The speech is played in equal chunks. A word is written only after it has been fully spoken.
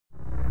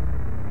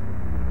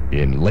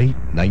In late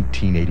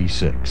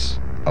 1986,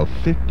 a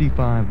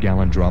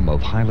 55-gallon drum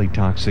of highly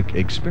toxic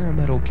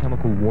experimental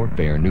chemical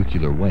warfare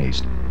nuclear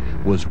waste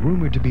was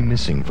rumored to be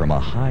missing from a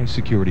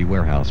high-security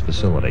warehouse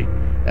facility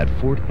at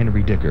Fort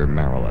Henry Dicker,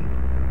 Maryland.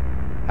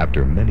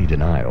 After many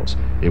denials,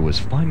 it was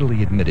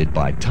finally admitted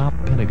by top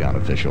Pentagon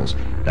officials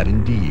that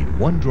indeed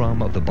one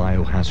drum of the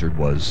biohazard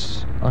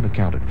was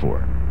unaccounted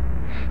for.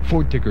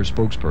 Fort Dicker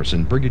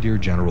spokesperson Brigadier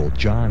General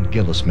John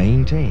Gillis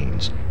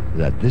maintains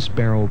that this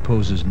barrel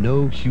poses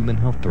no human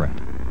health threat.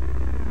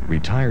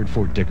 Retired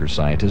Fort Dicker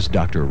scientist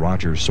Dr.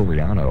 Roger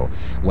Soriano,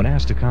 when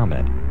asked to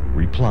comment,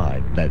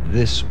 replied that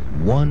this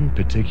one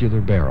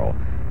particular barrel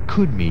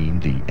could mean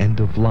the end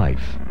of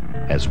life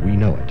as we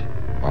know it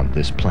on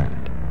this planet.